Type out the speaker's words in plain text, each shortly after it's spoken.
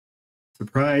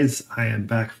Surprise, I am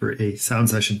back for a sound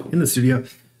session in the studio.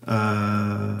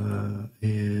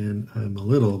 And I'm a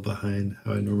little behind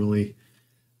how I normally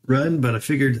run, but I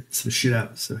figured some shit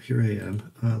out. So here I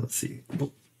am. Let's see.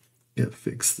 Oh, yeah,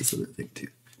 fix this other thing too.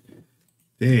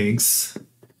 Thanks. All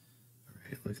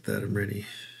right, look at that. I'm ready.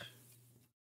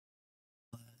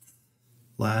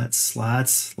 Slats. Look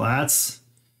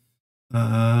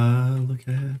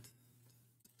at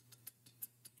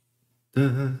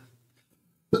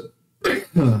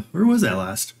where was that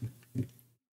last?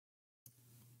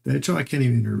 I can't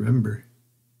even remember.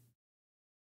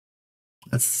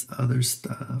 That's other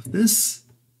stuff. This?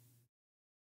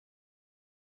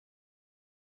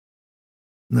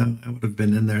 No, I would have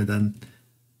been in there then.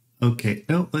 Okay,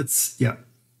 no, let's, yeah.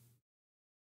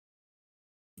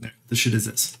 There, the shit is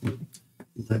this.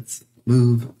 Let's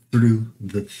move through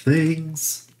the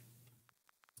things.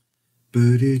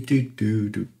 Boo doo doo doo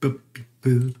doo boo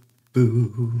boo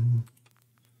boo.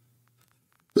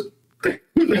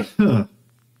 All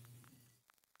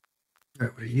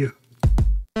right, what are you?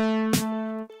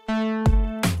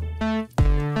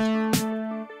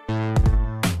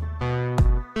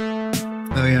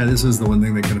 Oh yeah, this was the one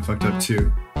thing that kind of fucked up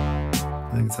too.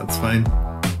 I think that's fine.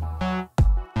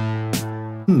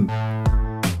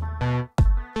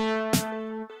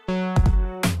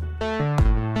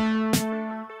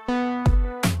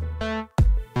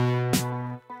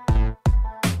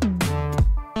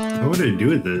 What do I do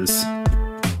with this?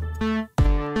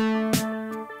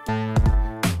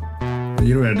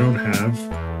 You know what I don't have?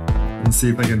 Let's see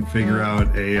if I can figure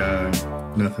out a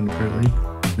nothing apparently.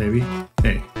 Maybe.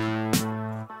 Hey.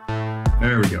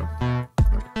 There we go.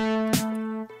 What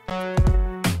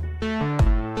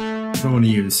do I want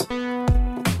to use?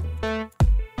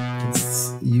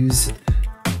 Let's use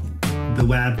the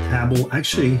WAV table.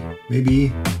 Actually,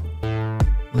 maybe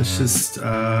let's just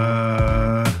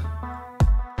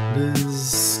what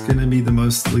is gonna be the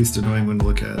least annoying one to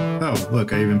look at? Oh,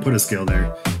 look, I even put a scale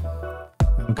there.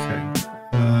 Okay.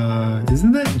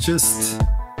 Isn't that just...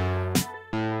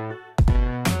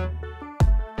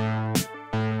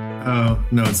 Oh,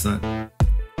 no, it's not.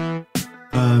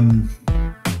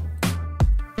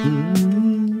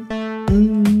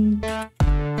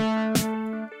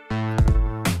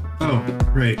 Oh,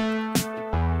 right.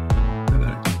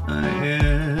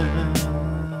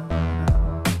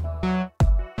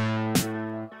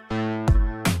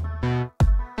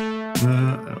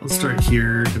 I'll start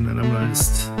here, and then I'm gonna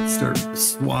just start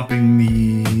swapping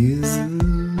these.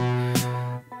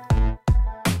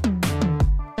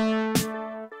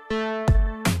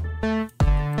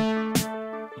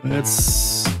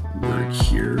 Let's work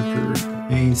here for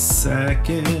a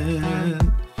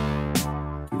second.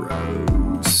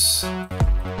 Gross.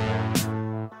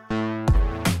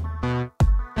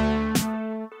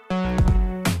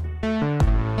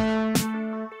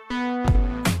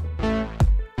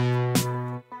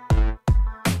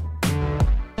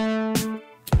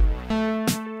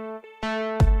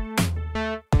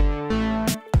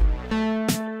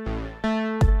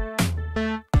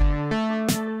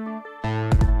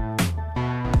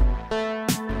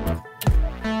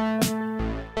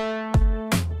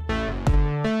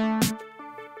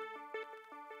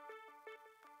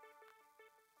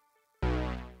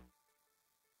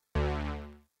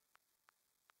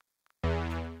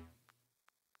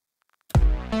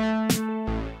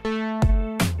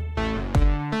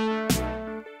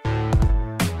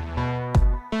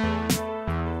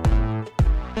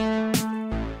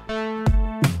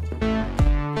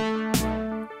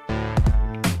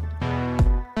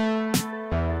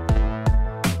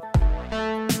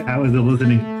 I wasn't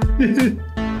listening.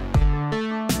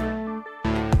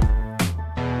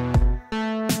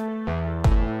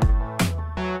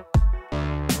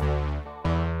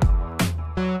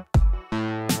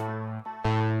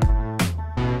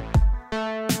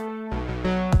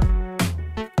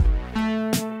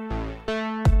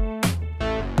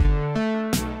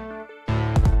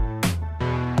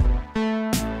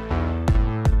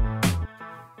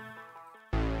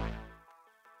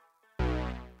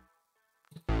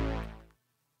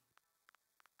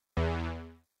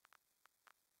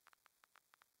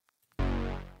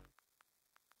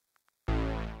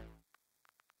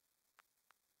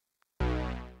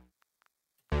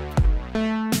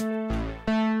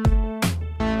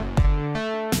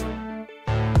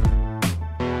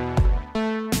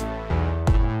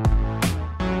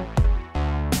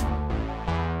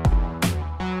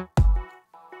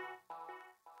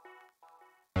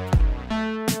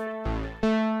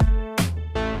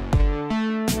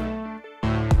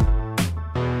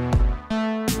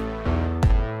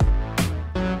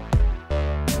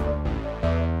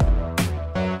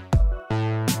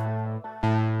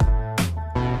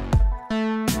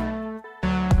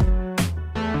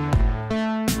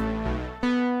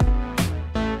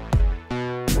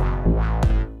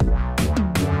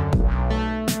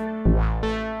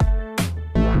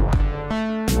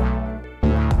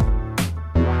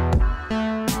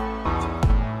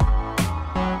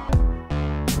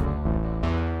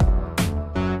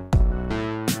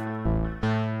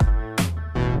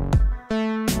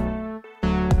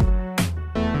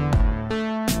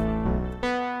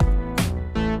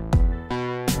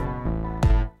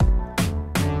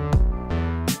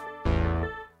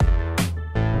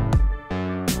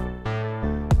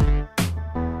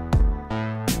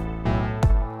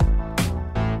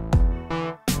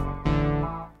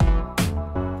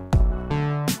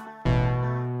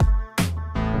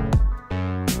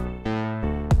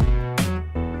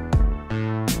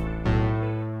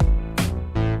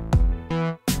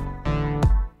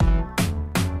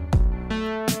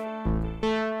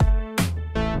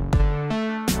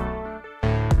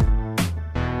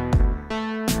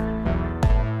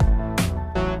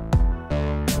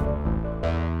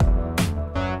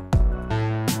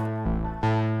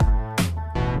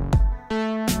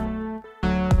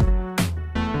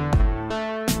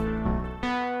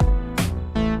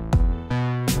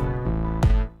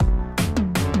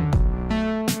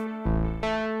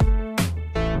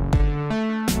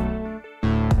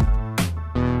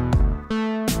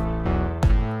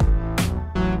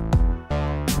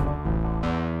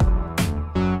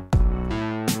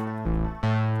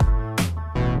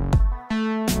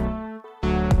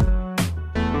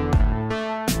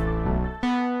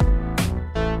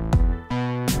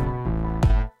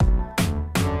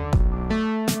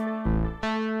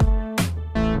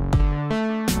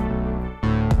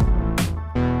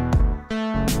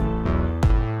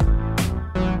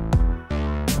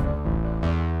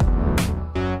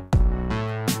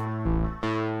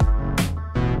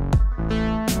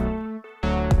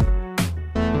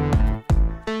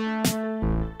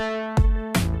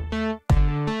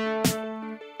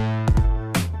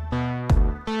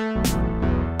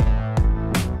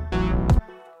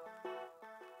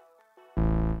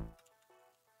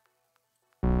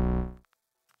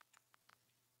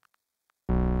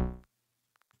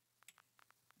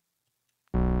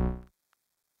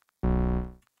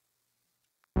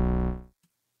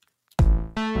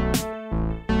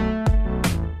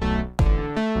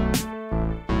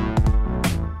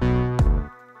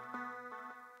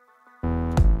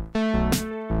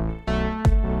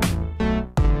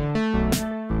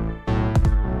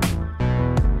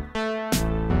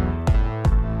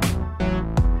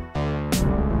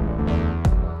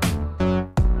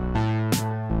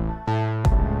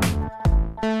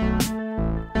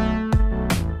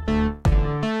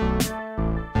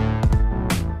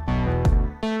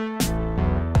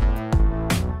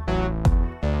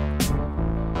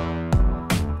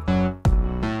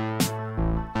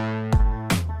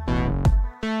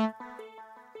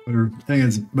 remember. I think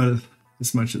it's about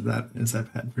as much of that as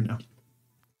I've had for now.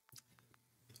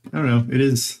 I don't know. It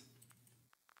is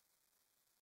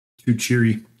too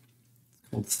cheery. It's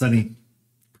called Sunny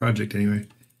Project anyway.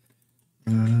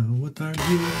 What are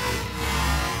you?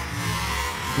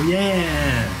 Oh,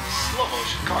 yeah! Slow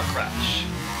motion car crash.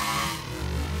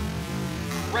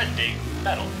 Rending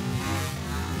metal.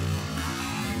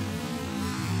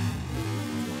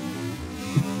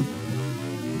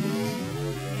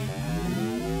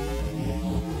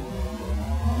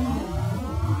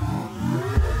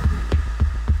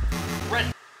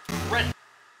 Ren.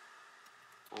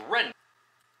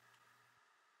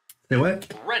 Say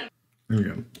what? Ren. There we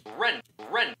go. Ren.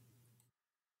 Ren.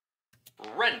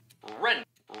 Ren. Ren.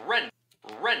 Ren.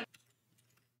 Ren.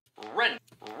 Ren.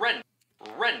 Ren.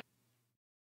 Ren.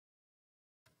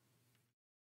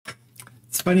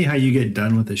 It's funny how you get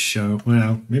done with a show.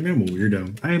 Well, maybe I'm a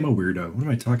weirdo. I am a weirdo. What am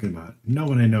I talking about? No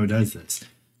one I know does this.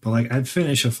 But like, I'd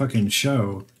finish a fucking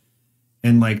show,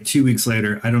 and like 2 weeks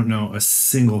later, I don't know a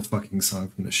single fucking song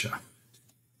from the show.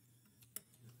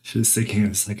 Just thinking, I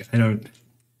was like,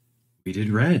 we did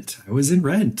Rent. I was in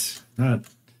Rent. And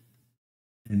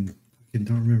fucking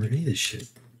don't remember any of this shit.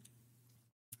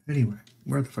 Anyway,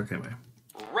 where the fuck am I?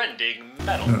 Rending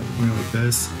metal. Oh, we're like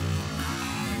this.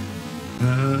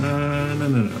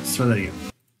 No. Let's try that again.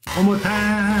 One more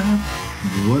time.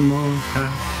 One more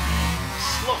time.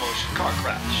 Slow motion car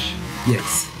crash.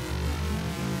 Yes.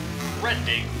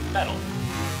 Rending metal.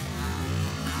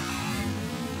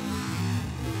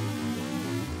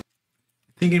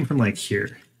 Thinking from like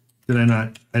here. Did I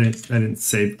not? I didn't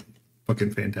say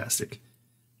fucking fantastic.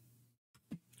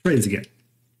 Try this again.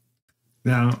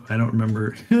 No, I don't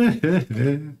remember. Slow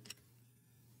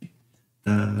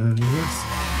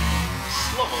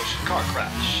motion car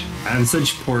crash. I have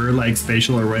such poor like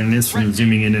spatial awareness from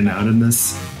zooming in and out in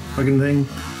this fucking thing.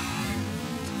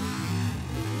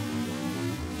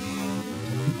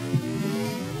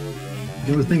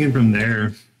 I was thinking from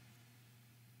there.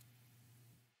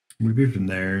 Maybe from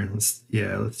there. Let's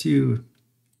do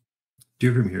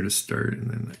it from here to start, and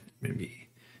then maybe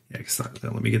cause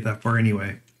let me get that far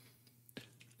anyway.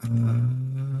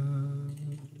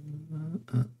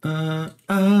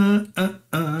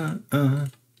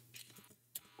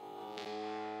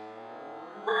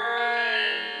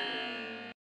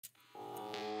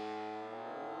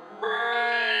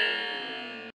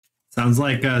 Sounds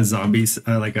like zombies,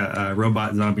 like a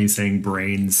robot zombie saying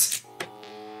brains.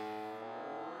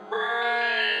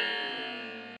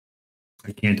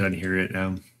 I can't unhear it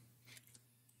now.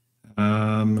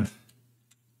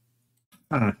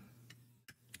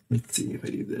 Let's see if I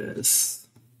do this.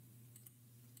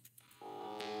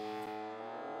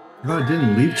 Oh, it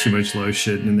didn't leave too much low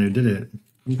shit in there, did it?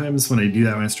 Sometimes when I do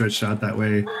that, when I stretch it out that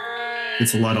way,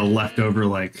 it's a lot of leftover,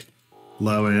 like,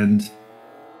 low end.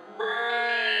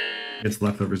 It's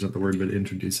leftovers, not the word, but it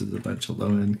introduces a bunch of low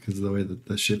end because of the way that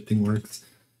the shifting works.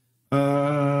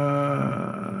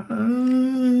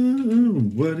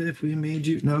 What if we made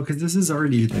you... No, because this is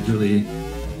already, like, really...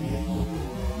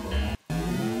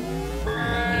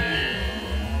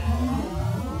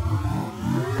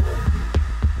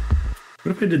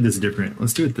 What if I did this different?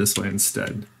 Let's do it this way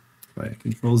instead. If I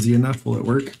control Z enough, will it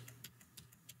work?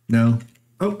 No.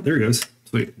 Oh, there it goes.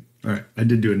 Sweet. All right, I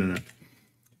did do it enough.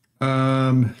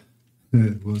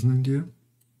 It wasn't you.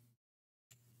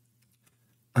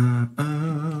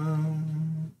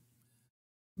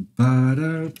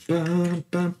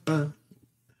 Ba-da-ba-ba-ba.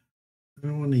 I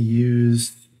want to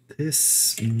use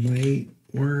this. Might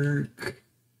work.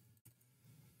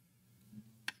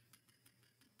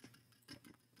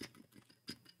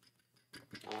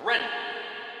 Ren.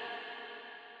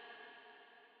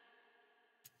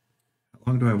 How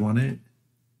long do I want it?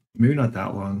 Maybe not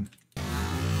that long.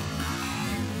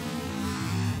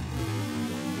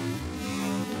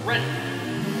 Ren.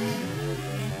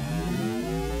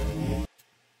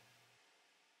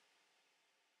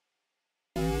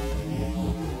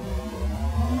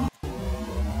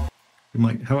 I'm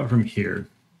like, how about from here?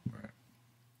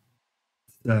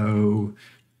 So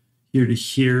here to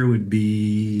here would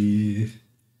be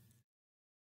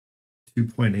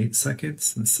 2.8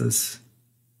 seconds. It says,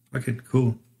 okay,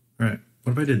 cool. All right,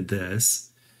 what if I did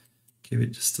this? Give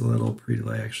it just a little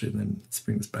pre-delay actually, and then let's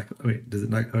bring this back. Oh wait, does it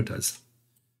not? Oh, it does.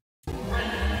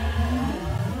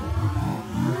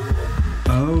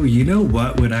 Oh, you know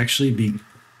what would actually be...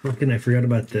 Fucking, I forgot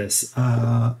about this.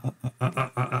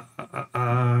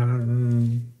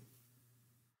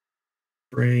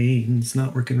 Brain's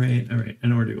not working right. All right, I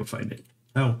know where to go find it.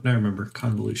 Oh, now I remember.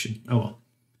 Convolution. Oh, well.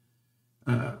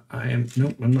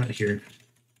 Nope, I'm not here.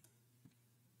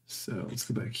 So let's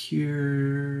go back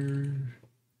here.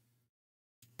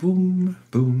 Boom,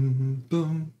 boom,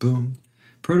 boom, boom.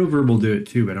 Protoverb will do it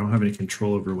too, but I don't have any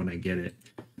control over when I get it.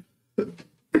 So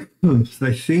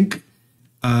I think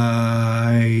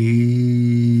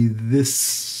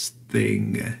this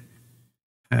thing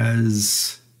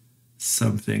has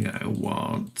something I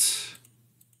want.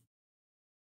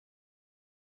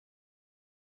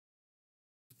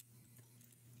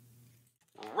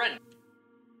 Ren.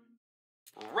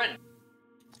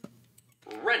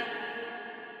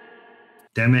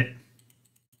 Damn it.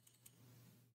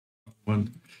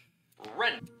 One.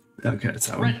 Ren. Okay, it's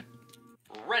that one.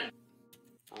 Ren.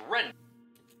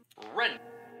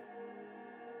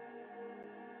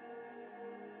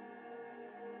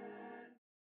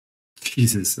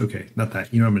 Jesus. Okay, not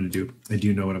that. You know what I'm going to do? I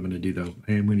do know what I'm going to do, though.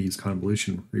 I am going to use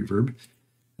convolution reverb.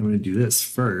 I'm going to do this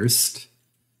first.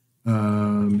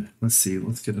 Let's see.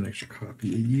 Let's get an extra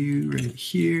copy of you right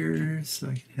here so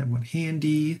I can have one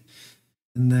handy.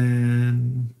 And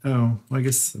then, oh, well, I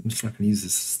guess I'm just not going to use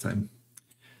this time.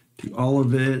 Do all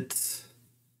of it.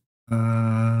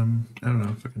 I don't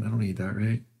know. Fucking, I don't need that,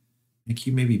 right? Make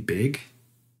you maybe big?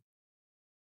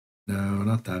 No,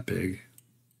 not that big.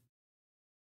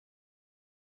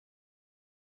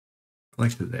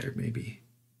 Like to there, maybe.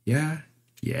 Yeah?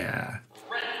 Yeah.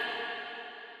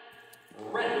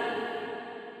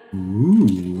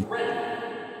 Ooh.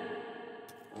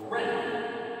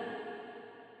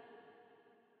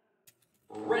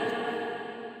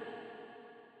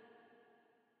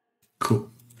 Cool.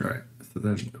 All right. So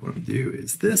then what I'm going to do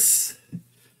is this.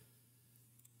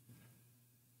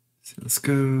 See how this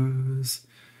goes.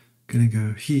 Gonna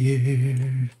go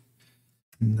here.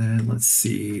 And then let's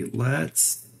see.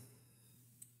 Let's.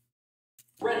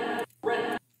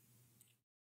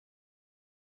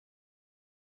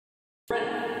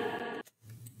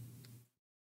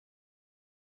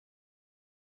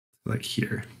 Like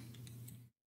here.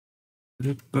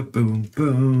 Boom,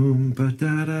 boom, ba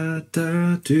da da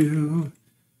da do.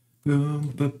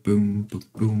 Boom, ba boom, ba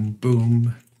boom,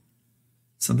 boom.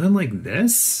 Something like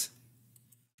this.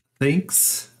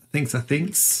 Thanks.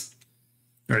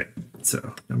 All right.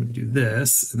 So I'm going to do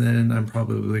this, and then I'm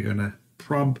probably going to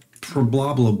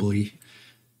probably.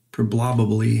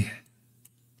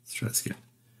 Let's try this again.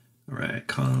 All right.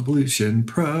 Convolution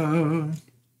Pro.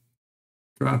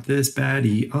 Drop this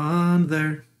baddie on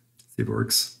there. See if it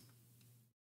works.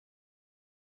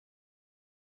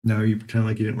 No, you pretend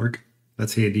like it didn't work.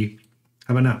 That's handy.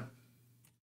 How about now?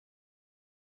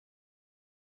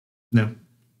 No.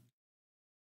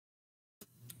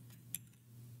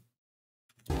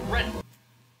 Ren.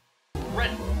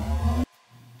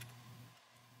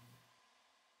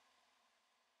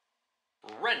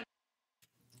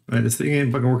 All right, this thing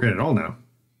ain't fucking working at all now.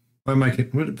 Why am I?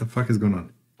 What the fuck is going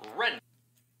on? Ren.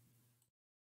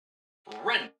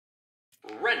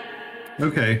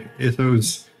 Okay, if it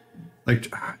was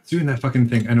like doing that fucking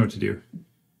thing, I know what to do.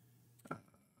 If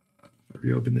I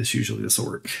reopen this, usually this will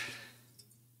work.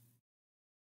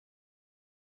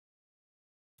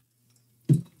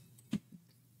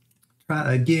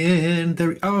 Try again.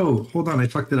 There. Oh, hold on, I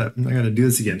fucked it up. I gotta do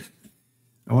this again.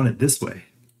 I want it this way.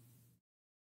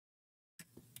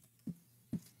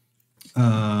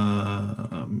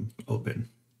 Open.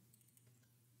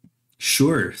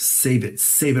 Sure, save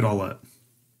it all up.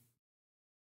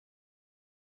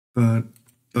 But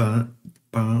bow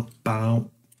bow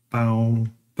bow bow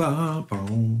bow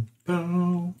bow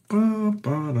bow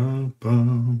bow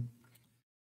bow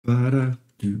bow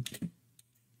do.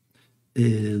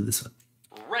 This one.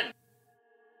 Ren.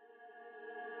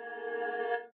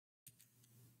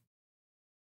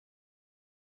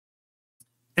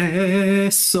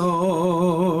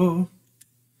 Eso.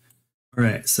 All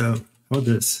right, so how about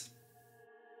this?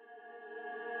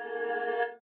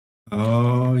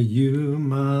 Oh, you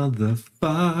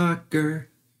motherfucker.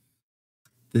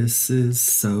 This is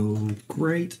so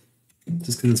great.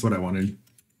 Just because it's what I wanted.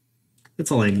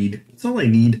 That's all I need. That's all I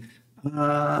need.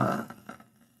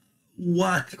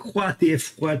 What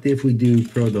if we do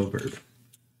proto-verb?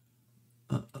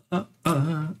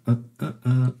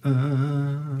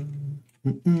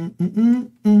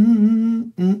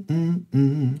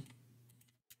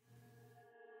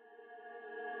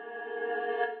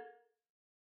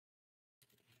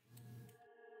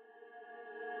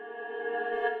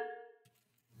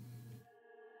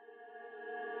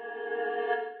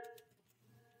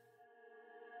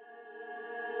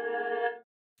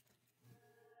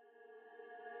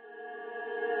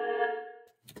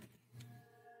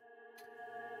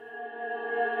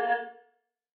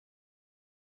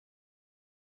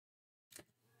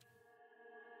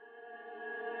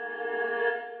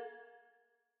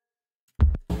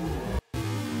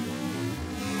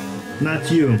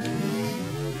 Not you.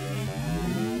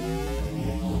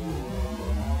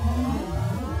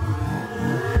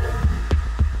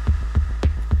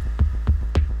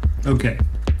 Okay,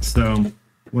 so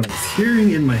what I was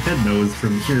hearing in my head knows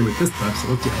from here with this stuff, so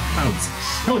let's see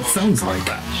how it sounds like.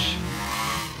 Crash.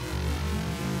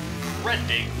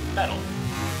 Rending metal.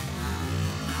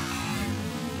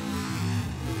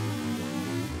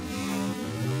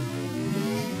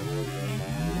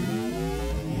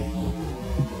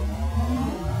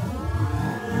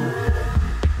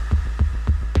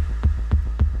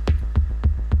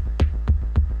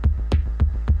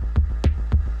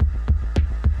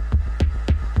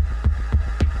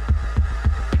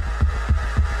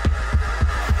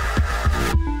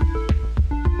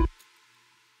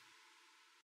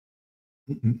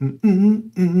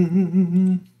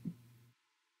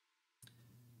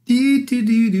 Dee doo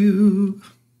doo doo.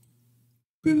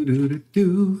 Boo doo doo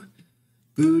doo.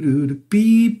 Boo doo doo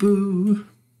bee boo.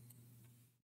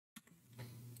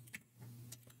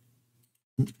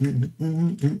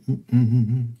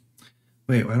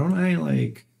 Wait, why don't I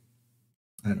like?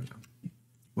 I don't know.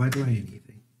 Why do I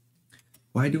anything?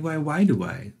 Why do I?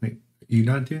 Wait, you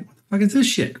not doing? What the fuck is this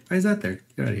shit? Why is that there?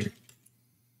 Get out of here.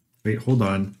 Wait, hold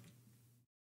on.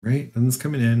 Right? Nothing's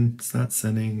coming in. It's not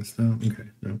sending. So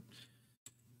okay, no.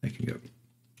 I can go.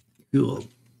 Cool.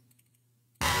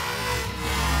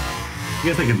 I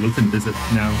guess I could listen to this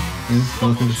now. Maybe we should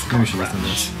listen to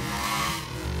this.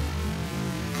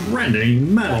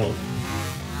 Rending metal.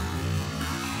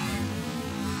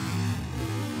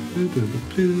 Blue, blue,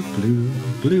 blue, blue,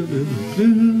 blue, blue,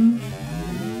 blue.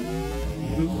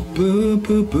 Boo,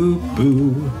 boo, boo,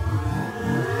 boo.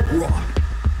 Raw.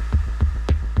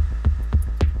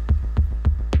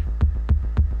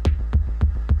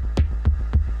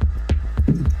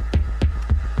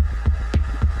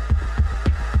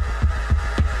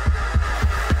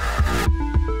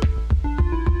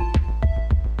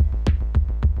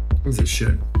 What's this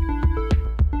shit?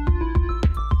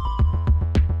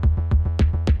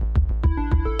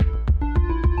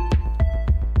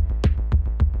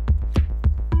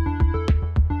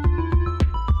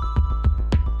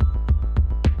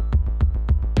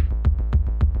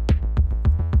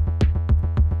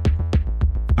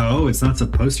 Oh, it's not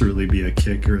supposed to really be a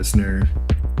kick or a snare.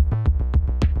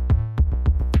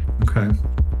 Okay.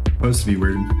 Supposed to be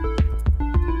weird.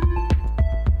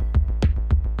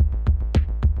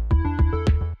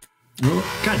 Oh,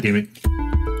 god damn it.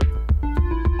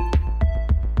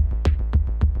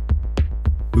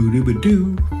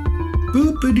 Boo-doo-ba-doo.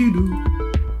 Boop-a-doo-doo.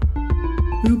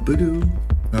 Boop-a-doo.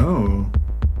 Oh.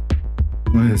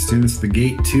 Well, I assume it's the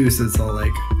gate too, so it's all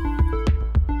like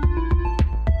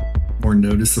more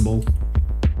noticeable.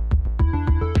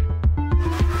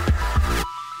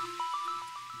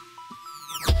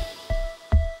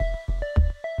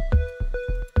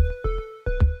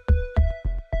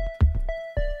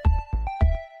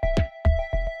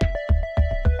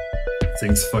 This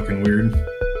thing's fucking weird.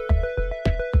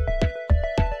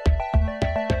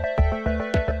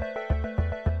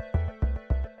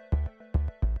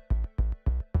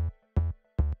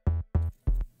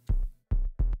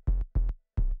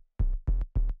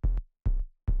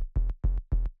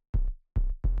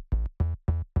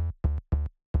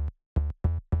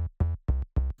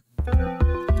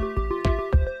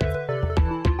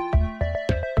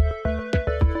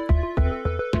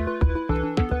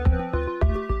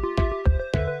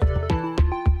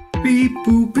 Beep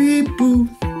boop beep boop.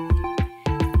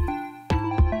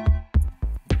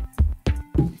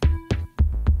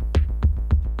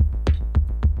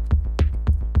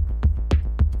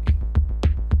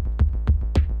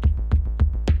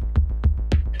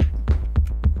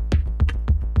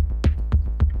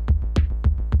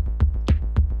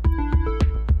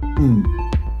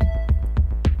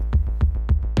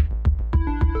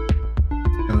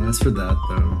 Oh, that's for that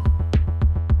though.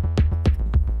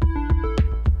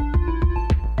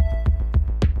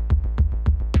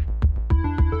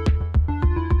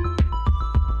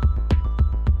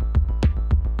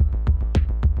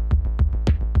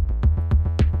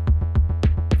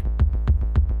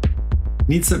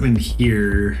 Need something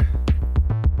here.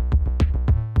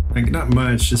 Like, not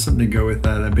much, just something to go with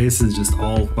that. That bass is just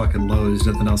all fucking low. There's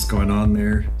nothing else going on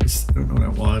there. Just, I don't know what I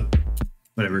want.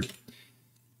 Whatever.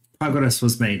 Progress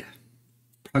was made.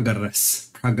 Progress.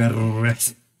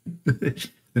 Progress.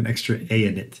 An extra A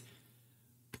in it.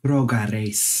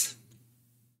 Progress.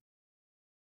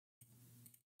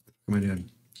 What am I doing?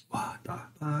 What the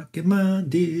fuck am I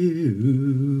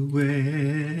doing?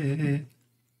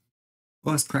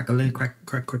 What's crackling,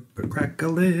 crackling.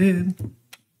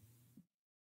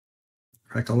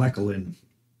 Crackle-lackling.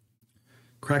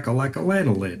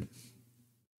 Crack-a-lack-a-lanolin.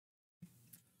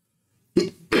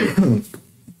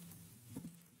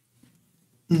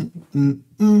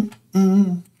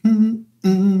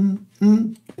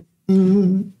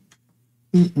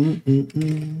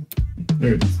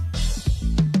 There it is.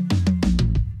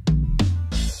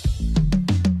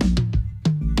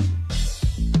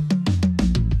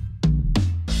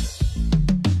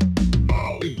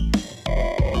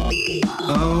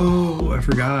 Oh, I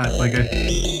forgot. Like I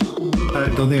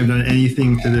don't think I've done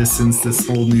anything to this since this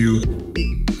whole new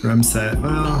drum set.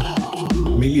 Well,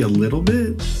 maybe a little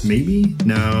bit? Maybe?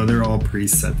 No, they're all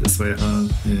preset this way, huh?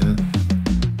 Yeah.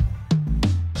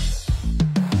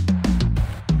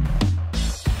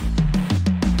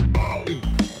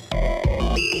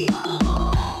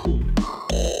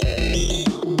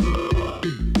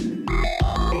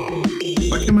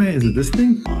 What am I? Is it this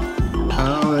thing?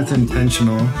 Oh, that's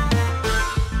intentional.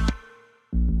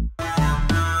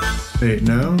 Wait,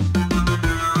 no?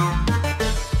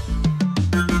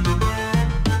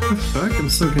 What the fuck? I'm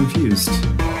so confused.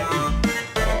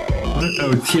 What?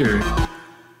 Oh, it's here.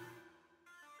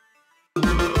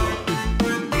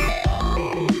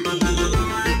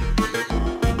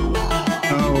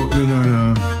 Oh,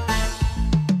 no.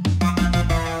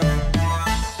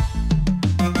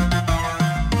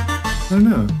 Oh,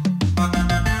 no.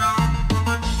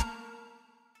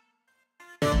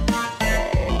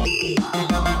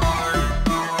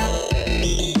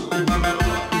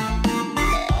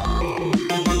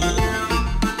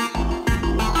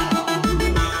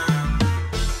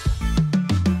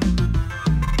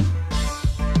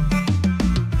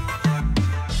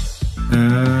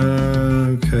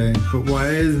 Okay, but why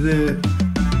is it?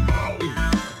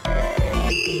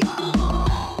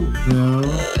 No.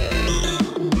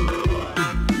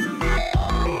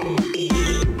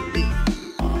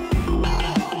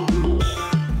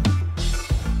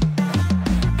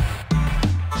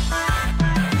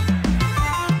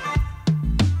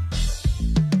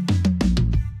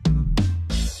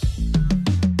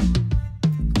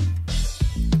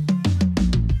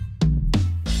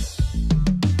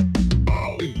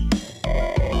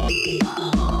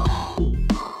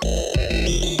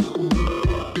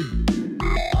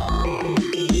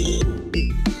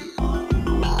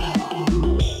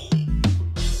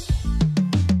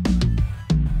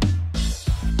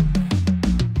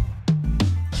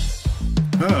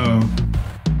 Uh-oh.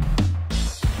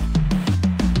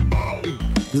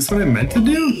 Is this what I meant to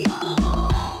do?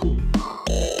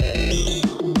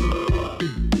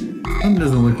 Something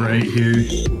doesn't look right here.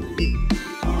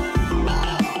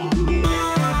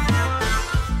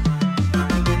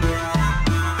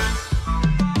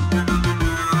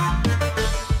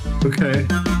 Okay.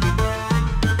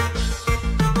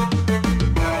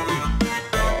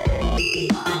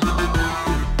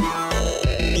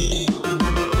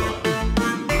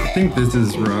 I think this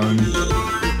is wrong.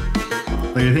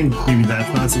 Like, I think maybe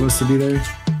that's not supposed to be there.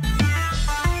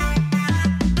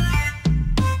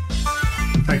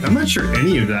 In fact, I'm not sure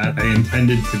any of that I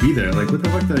intended to be there. Like, what the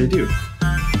fuck did I do?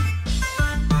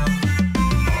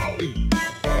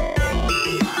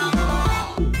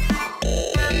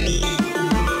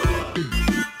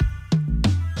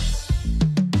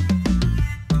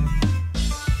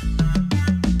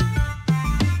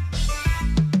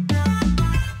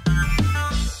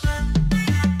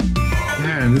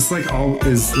 And this like all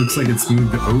is looks like it's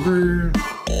moved over.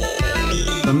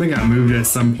 Something got moved at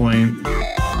some point.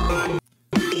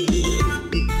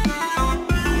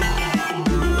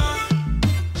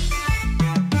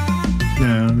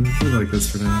 No, I feel like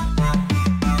this for now.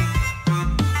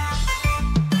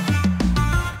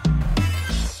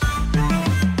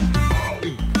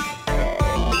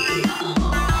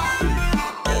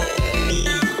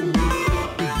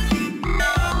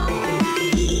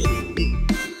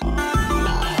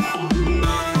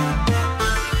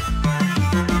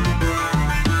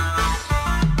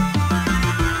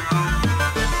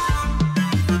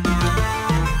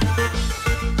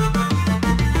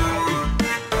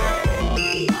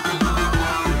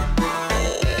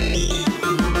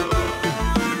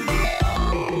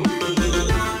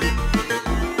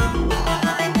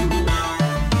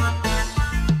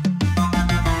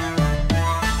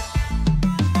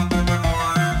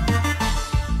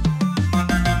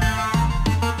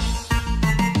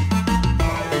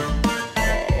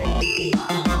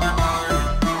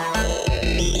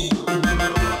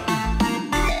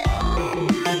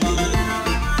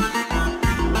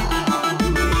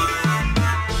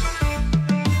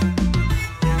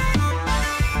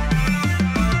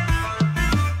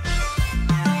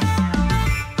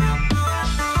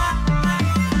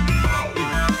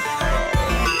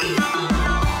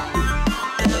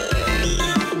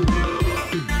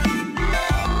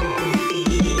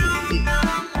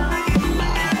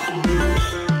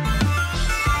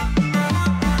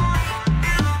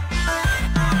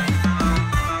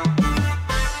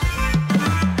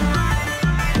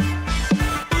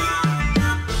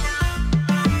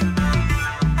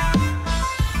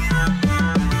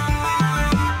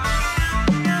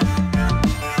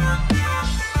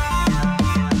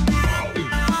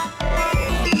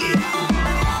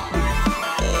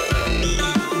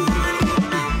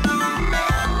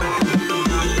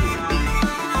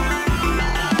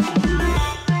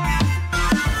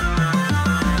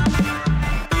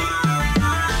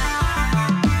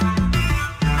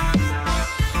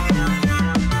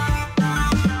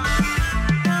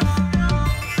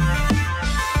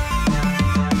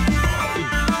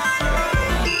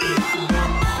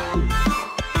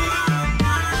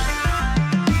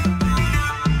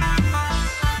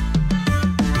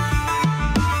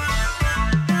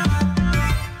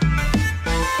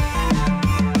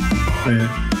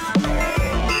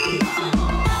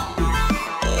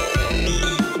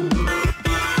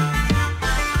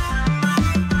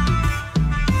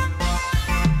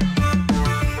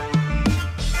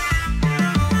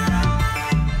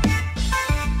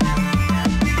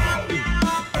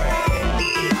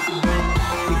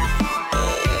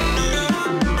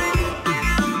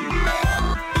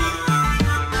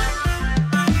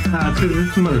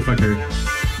 This motherfucker.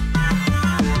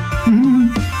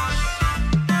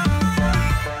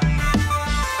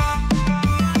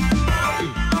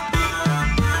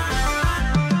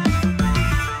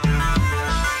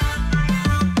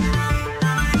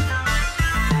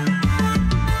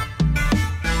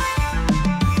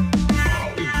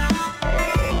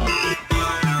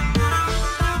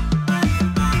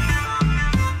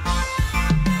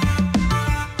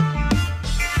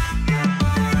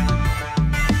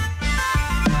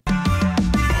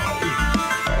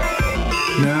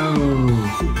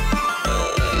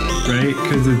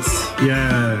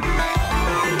 Yeah.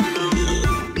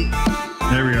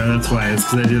 There we go, that's why. It's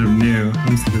because I did them new. I'm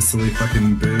just like a silly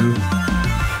fucking boo.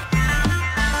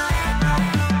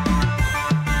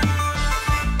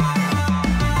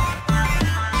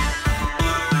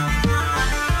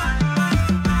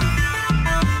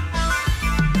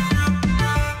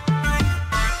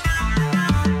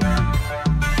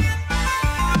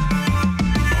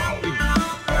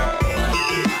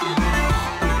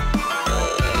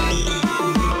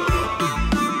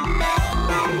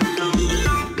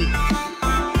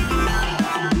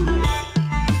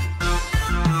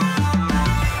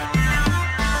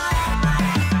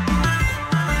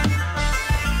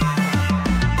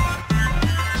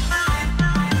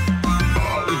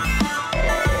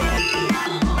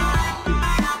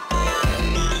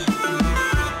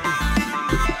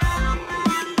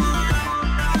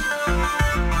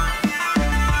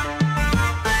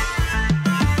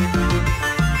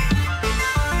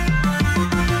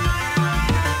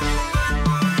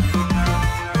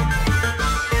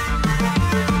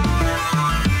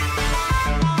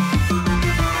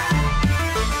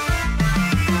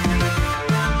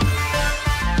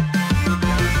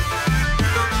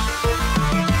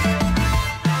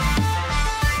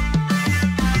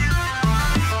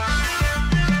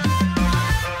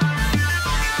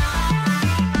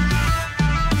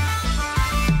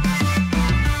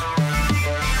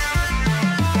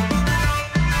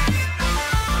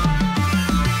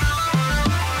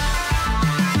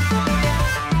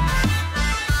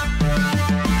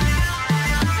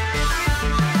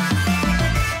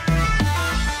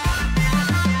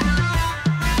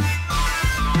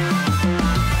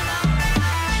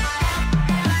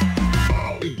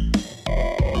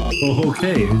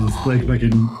 Okay, it's like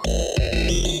fucking...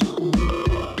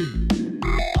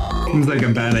 Seems like a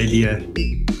bad idea. It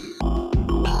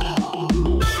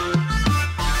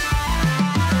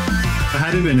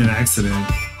had to have been an accident.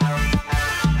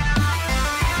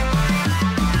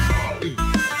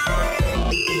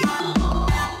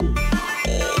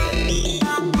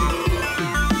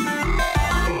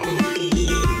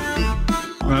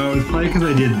 Well, it's probably because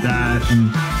I did that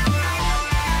and...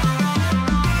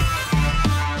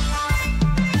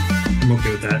 I'm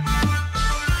okay with that.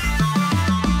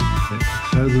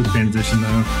 That was a transition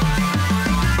though.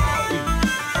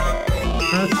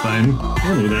 That's fine.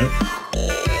 I'll do that.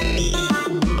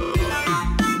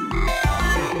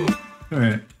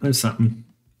 Alright, there's something.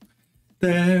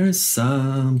 There's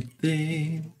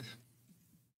something.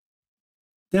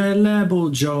 The label,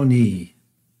 Johnny.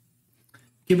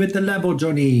 Give it the label,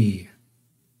 Johnny.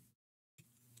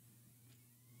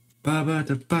 Ba ba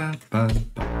da ba ba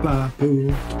ba ba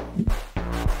boo.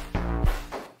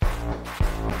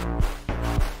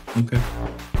 Okay.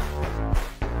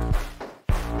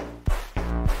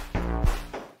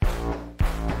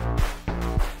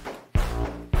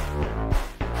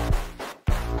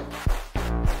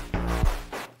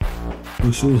 It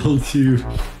was a little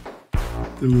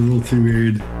too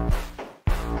weird.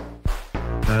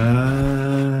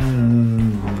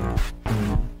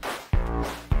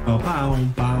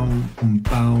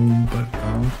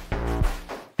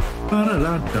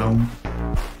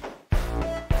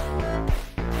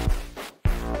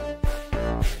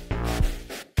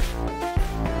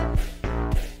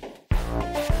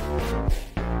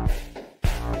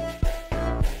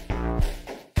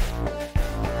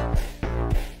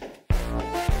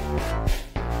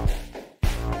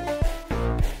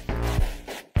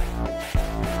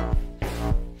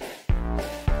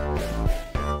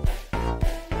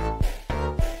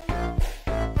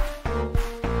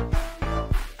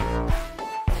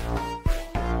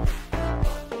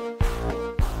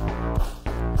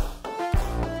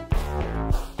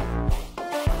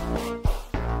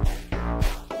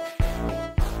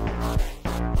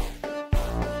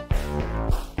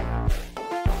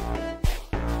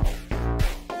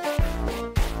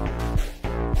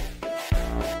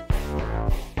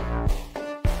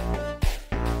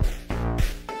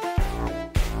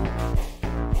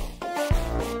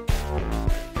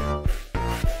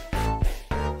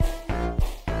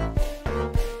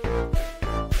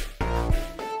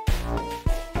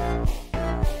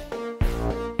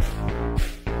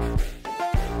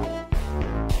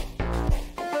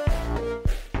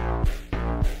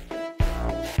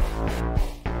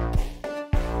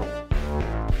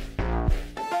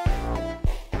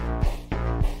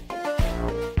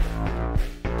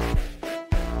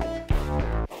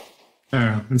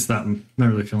 it's not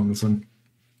really feeling this one.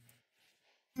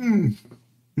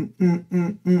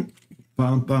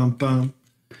 Bum bum bum.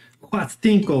 What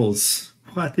tinkles?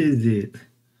 What is it?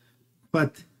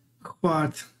 What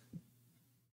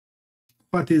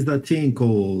is the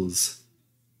tinkles?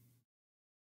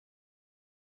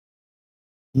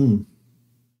 In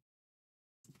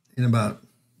about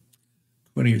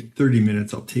 20 or 30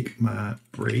 minutes, I'll take my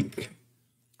break.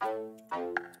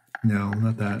 No,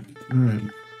 not that. All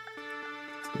right.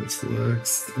 So this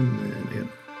looks, and then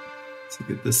let's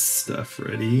get this stuff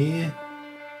ready.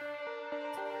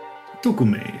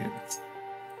 Documents.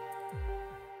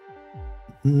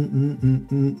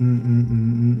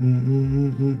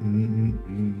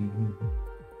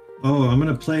 Oh, I'm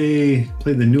gonna play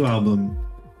the new album.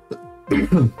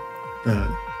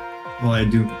 While I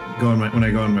do go on when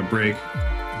I go on my break,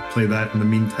 play that in the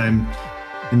meantime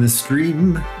in the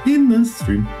stream.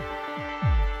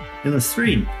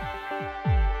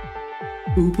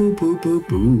 Boo boo boo boo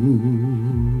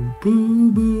boo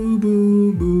boo boo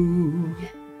boo boo.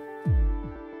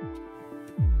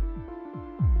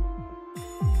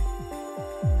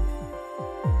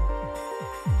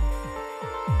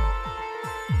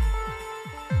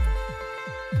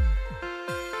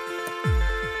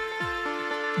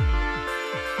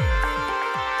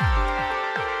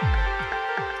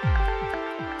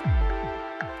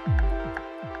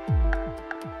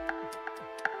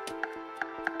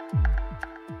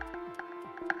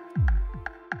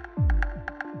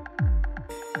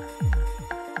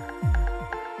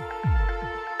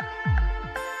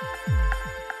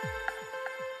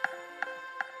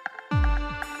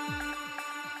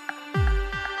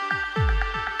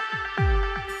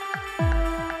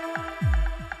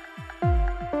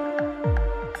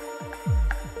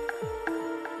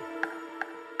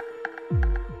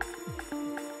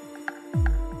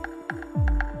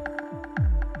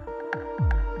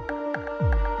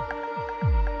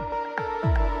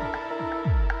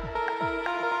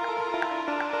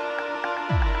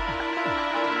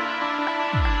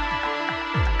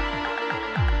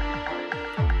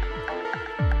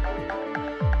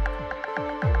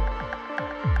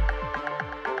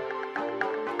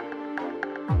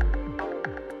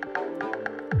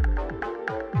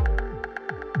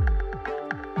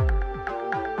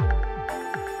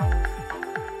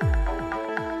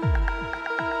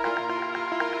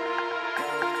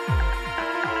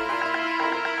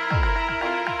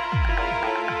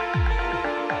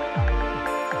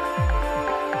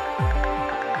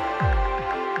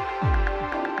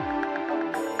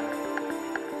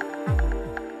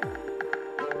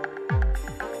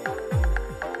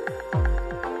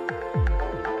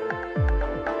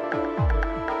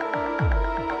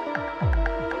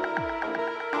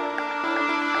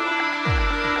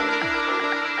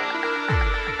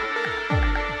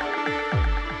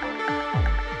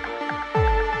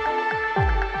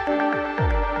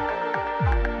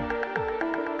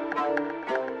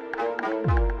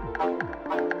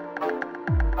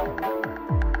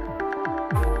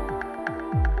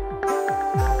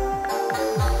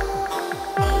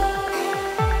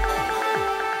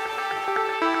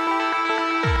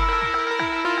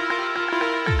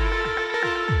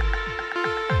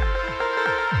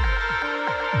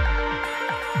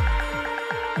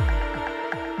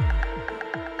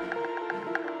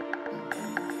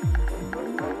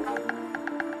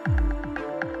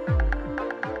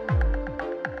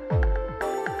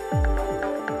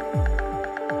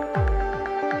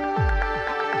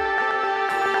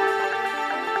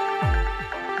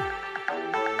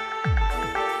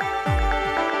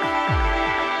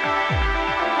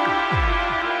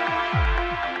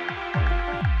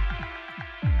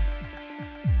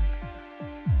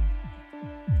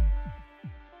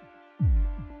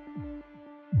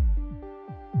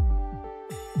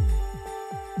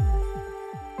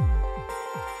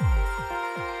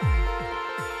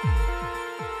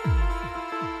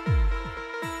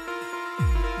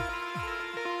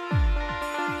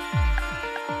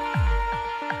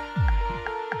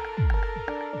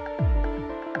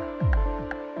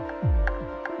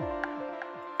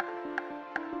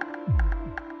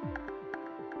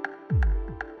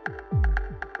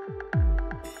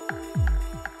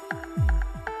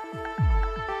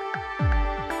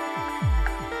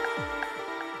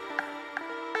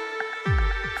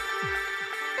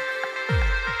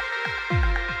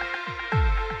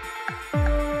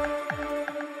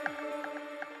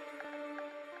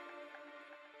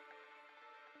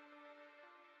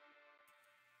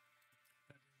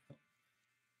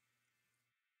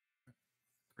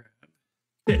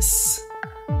 This.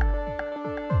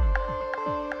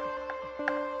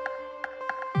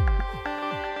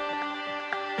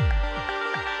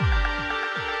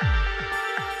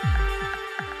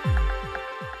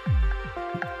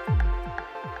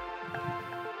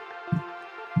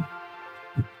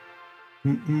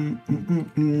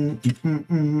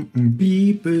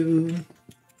 Beep boo.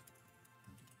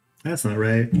 That's not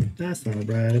right. That's not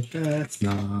right. That's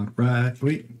not right.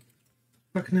 Wait.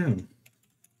 Fuck no.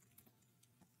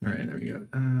 All right, there we go.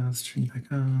 Let's turn you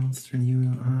back on. Let's turn you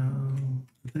on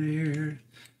there.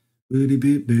 Booty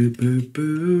boop boop boop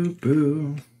boop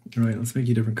boo. All right, let's make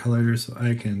you different colors so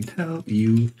I can tell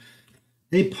you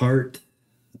apart.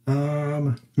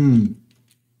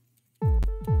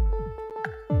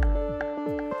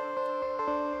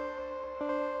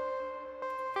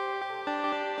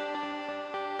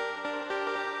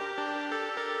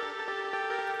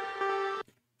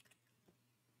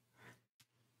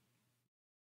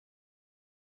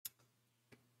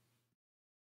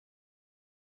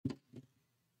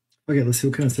 Okay, let's see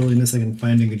what kind of silliness I can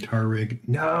find in guitar rig.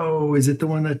 No, is it the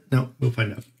one that? No, we'll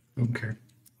find out. I don't care.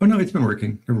 Oh no, it's been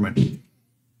working. Never mind.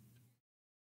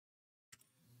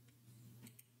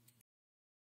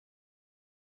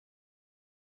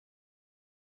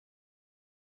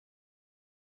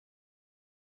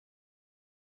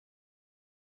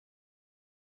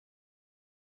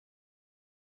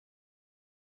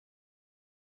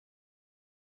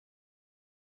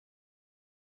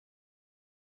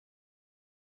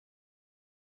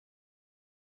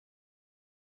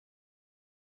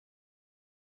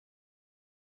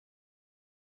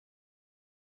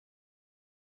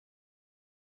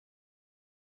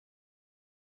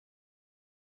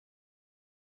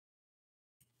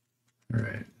 All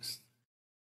right.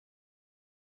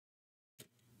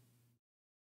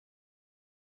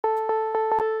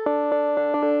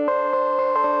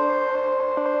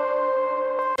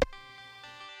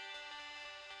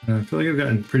 I feel like I've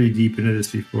gotten pretty deep into this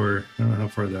before. I don't know how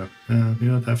far though. Maybe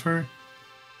not that far.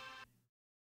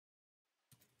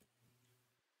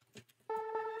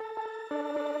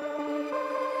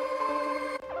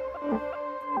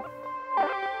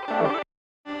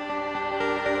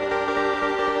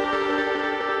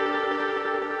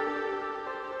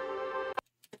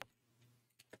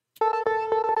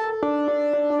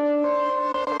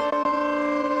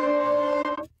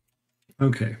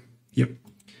 Okay. Yep.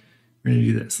 We're gonna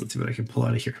do this. Let's see what I can pull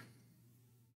out of here.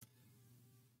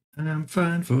 I'm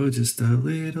fine for just a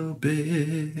little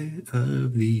bit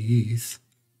of these.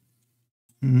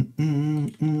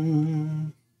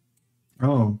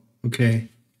 Oh, okay.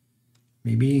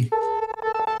 Maybe.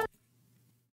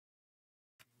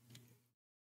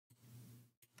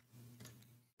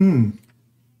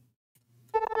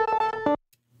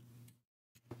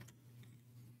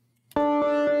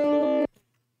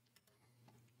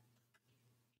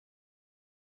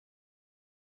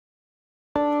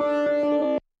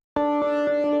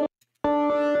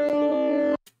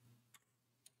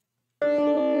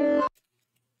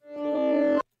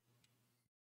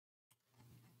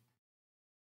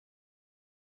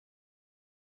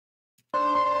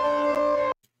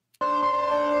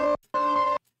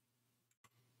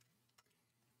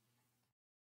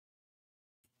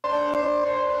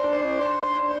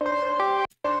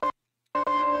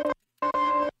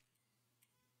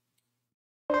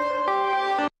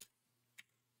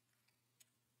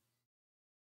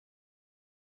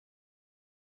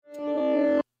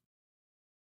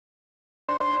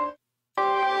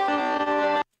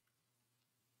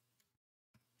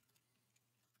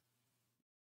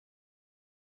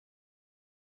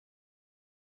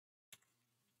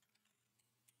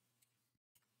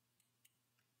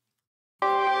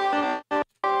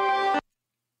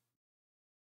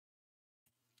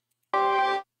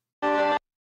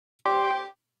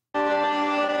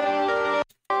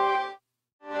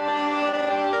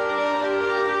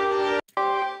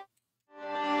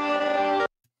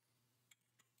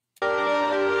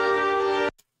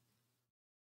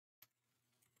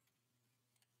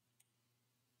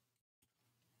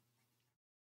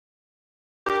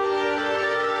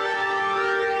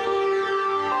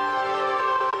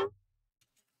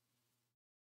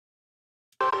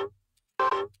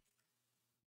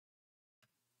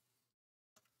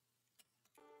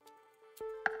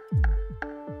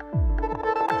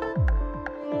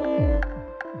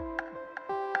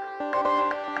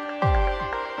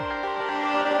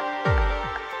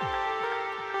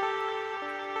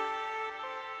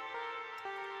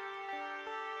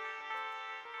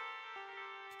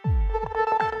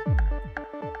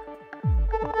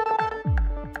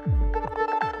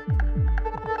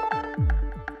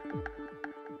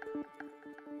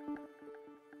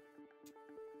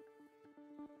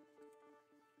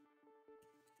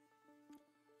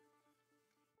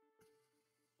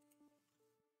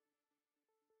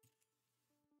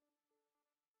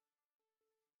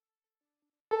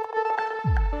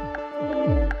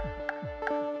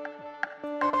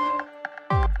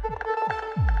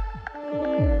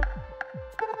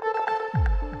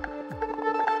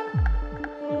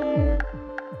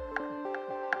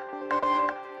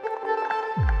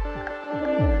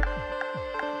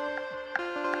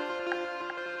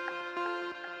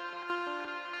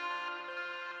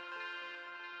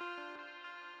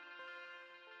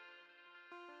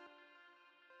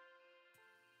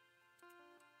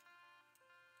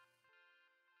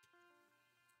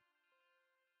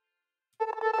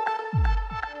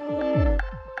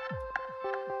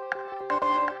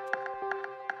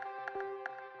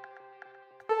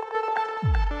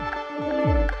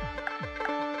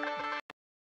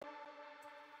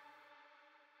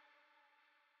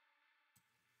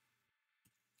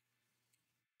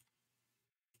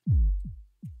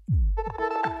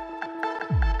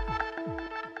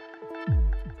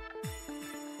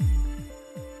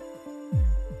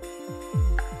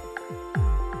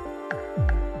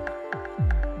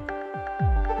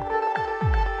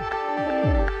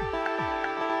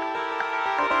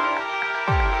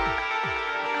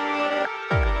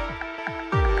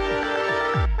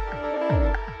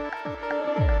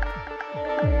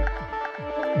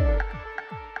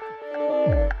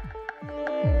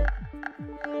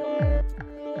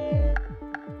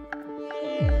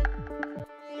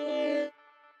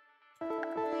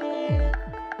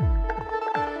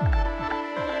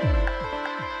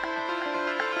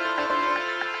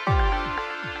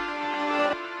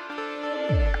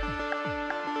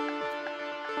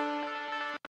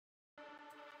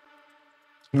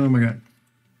 Oh my god.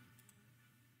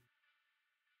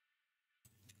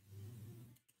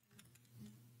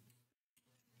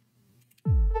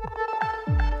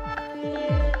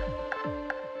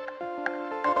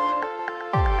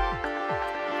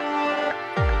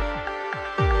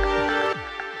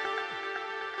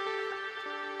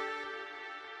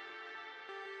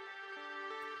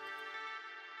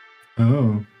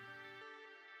 Oh.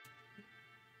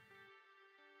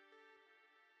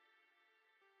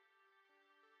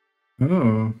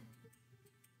 Oh.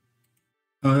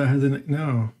 Oh, that has a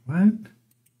no. What?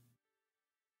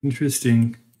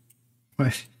 Interesting.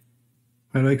 Why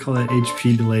do I call that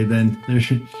HP delay then?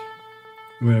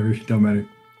 Whatever, don't matter.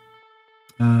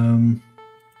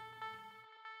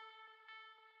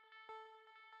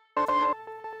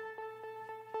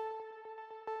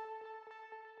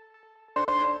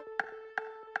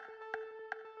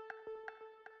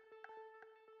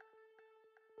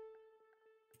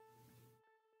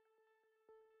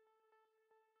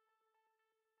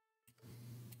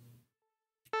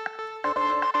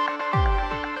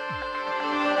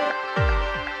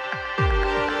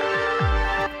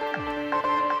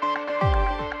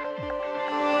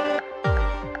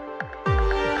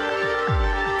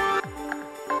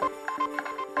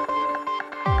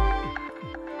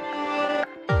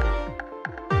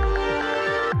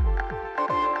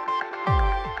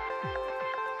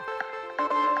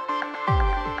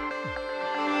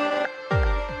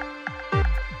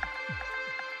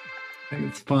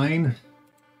 It's fine.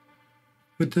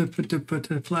 Put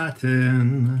the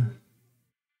flatten.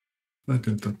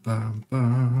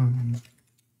 Ba-da-ba-bam-bam.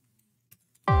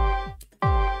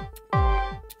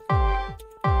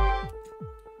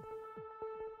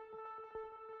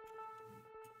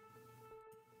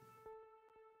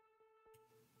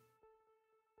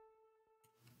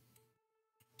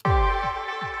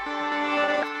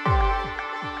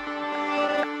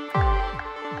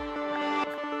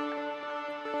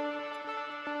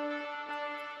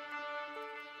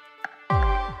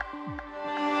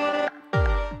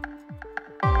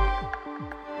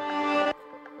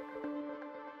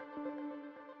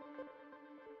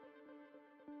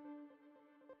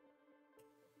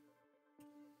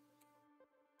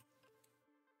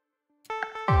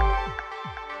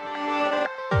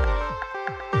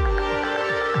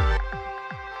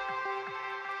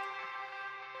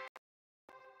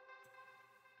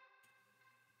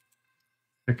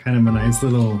 Kind of a nice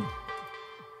little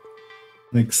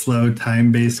like slow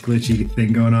time-based glitchy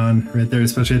thing going on right there,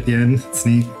 especially at the end. It's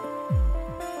neat.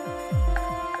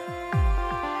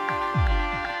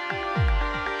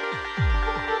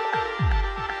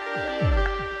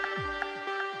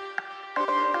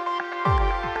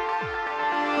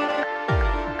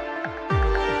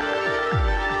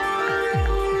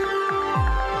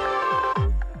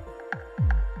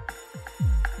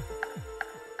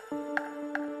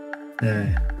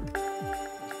 Yeah.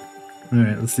 All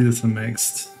right, let's do this one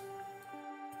next.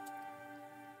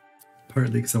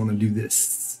 Partly because I want to do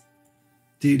this.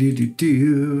 Do do do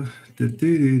do do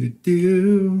do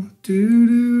do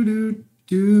do do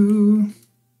do.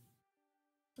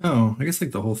 Oh, I guess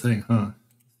like the whole thing, huh?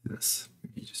 This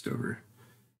maybe just over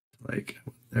like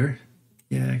there.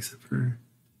 Yeah, except for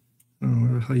oh,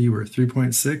 where the hell you were?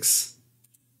 3.6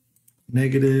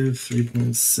 negative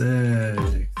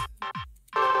 3.6.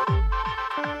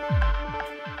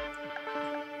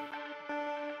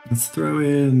 Let's throw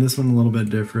in this one a little bit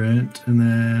different, and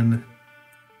then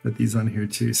put these on here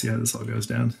too, see how this all goes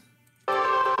down.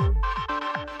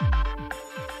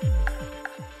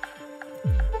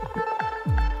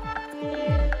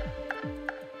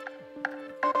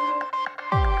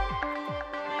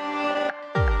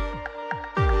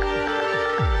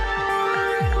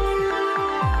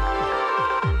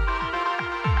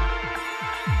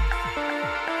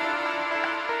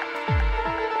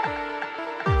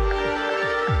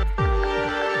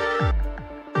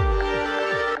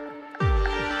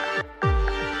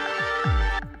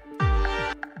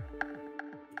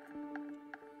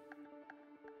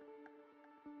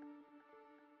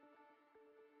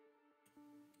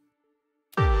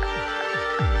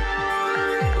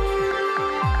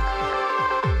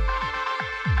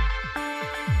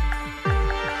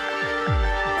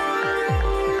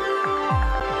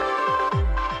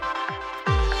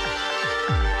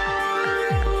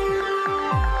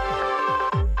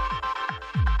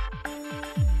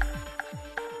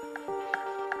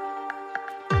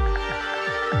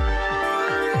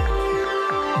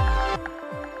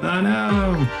 Oh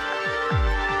no!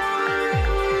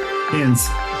 Hands.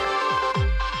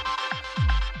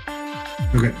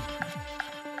 Okay.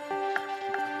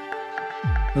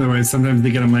 Otherwise, sometimes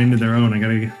they get a mind of their own. I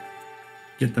gotta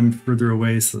get them further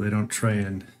away so they don't try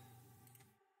and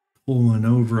pull one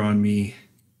over on me.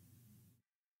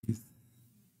 These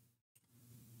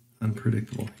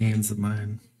unpredictable hands of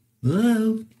mine.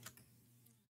 Whoa.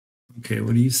 Okay,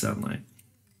 what do you sound like?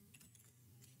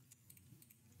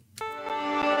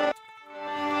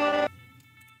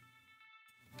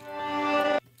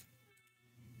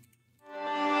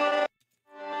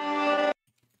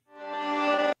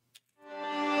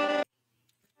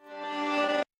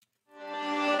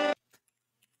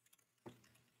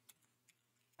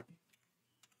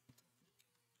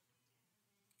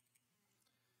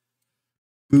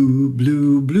 Blue,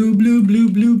 blue, blue, blue, blue,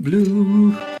 blue,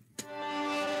 blue.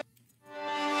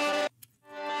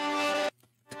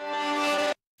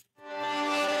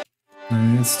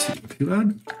 That's too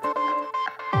loud.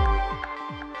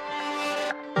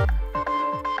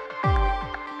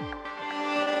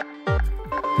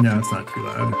 No, it's not too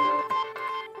loud.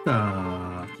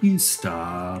 Stop. You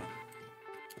stop.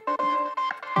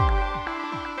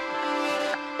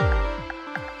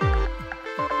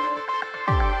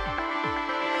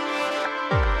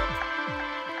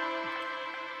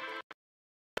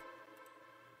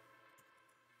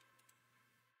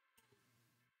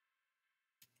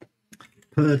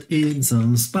 Put in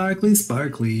some sparkly,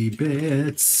 sparkly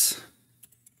bits.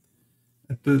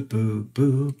 Boo, boo,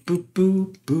 boo, boo,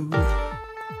 boo, boo.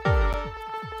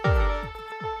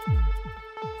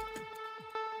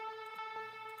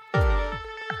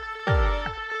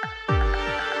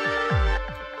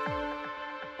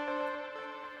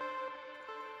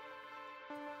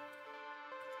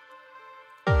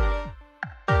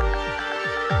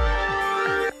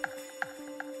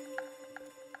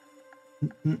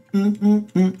 Boo,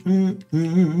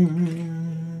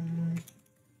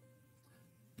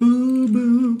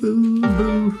 boo, boo,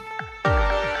 boo.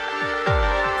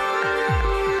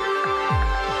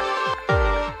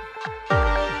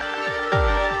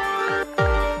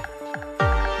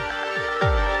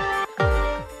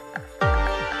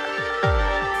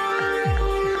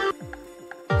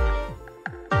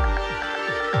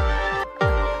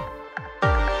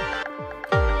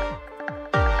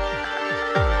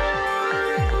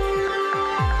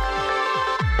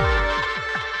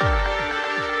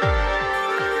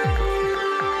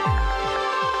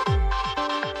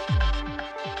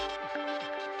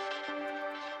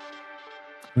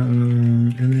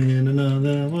 And then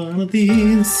another one of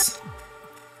these.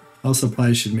 Also,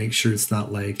 probably should make sure it's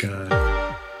not like zoning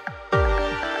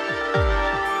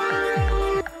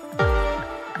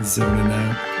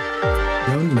out.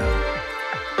 Zoning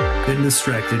out. Getting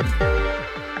distracted.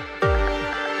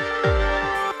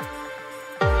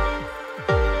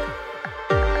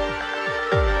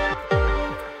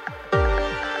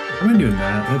 Why am I doing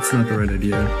that? That's not the right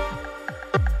idea.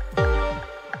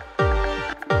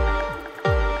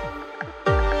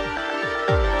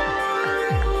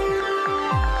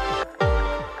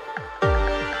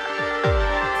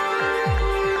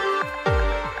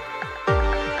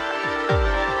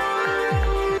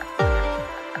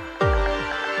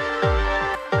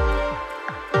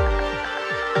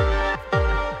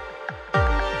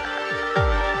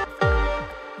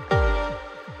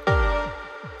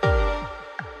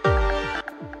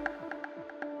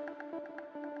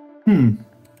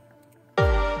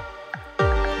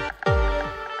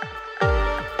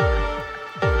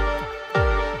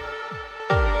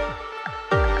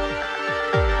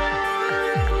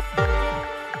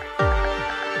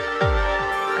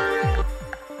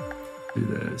 Do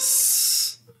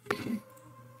this.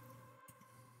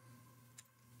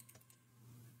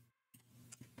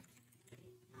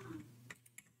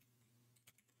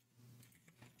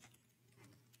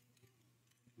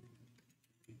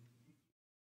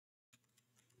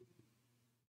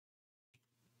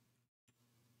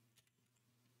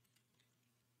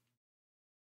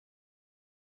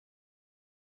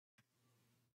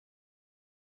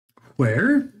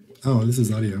 Where? Oh, this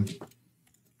is audio.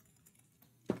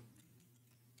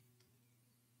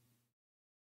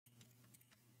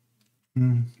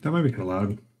 That might be kind of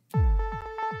loud.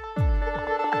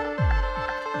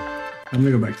 I'm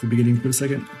gonna go back to the beginning for a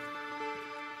second.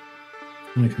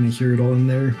 I kind of hear it all in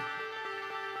there.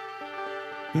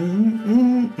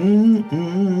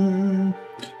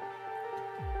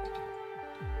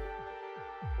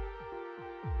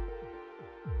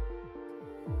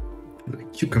 There's a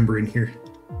cucumber in here.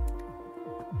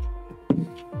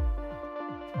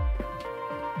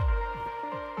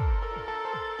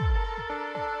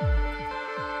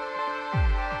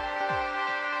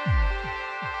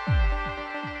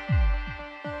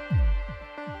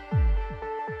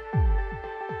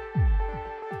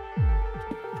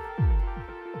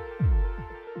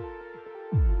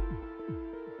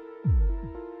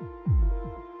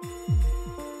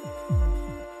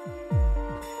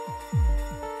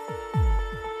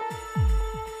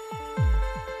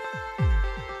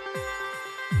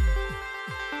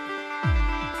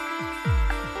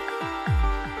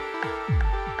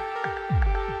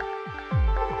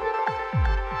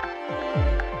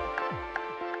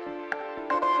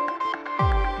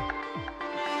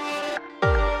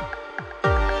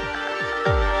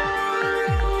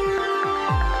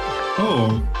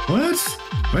 Oh, what?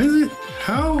 Why is it?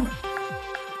 How?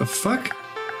 The fuck?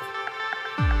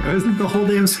 Why isn't the whole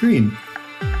damn screen?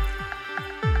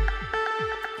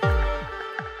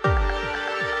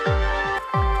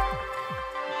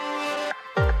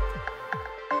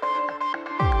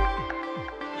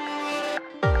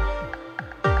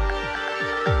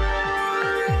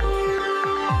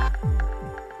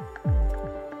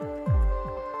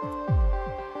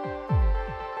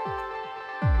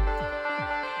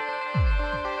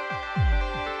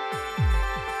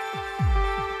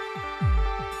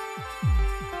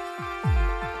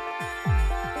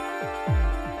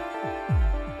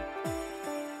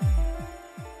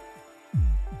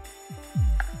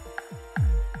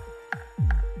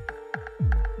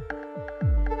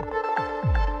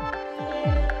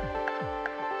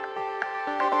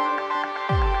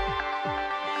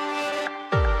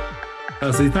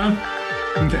 ¿Así está?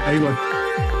 Ok, ahí voy.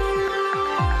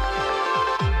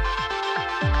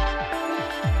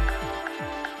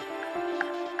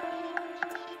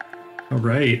 All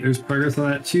right, there's progress on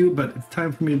that too, but it's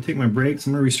time for me to take my break. So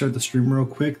I'm gonna restart the stream real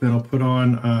quick, then I'll put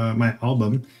on my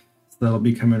album. So that'll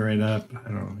be coming right up. I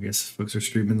don't know, I guess folks are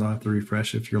streaming, they'll have to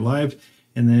refresh if you're live.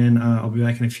 And then I'll be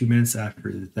back in a few minutes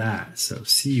after that. So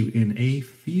see you in a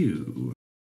few.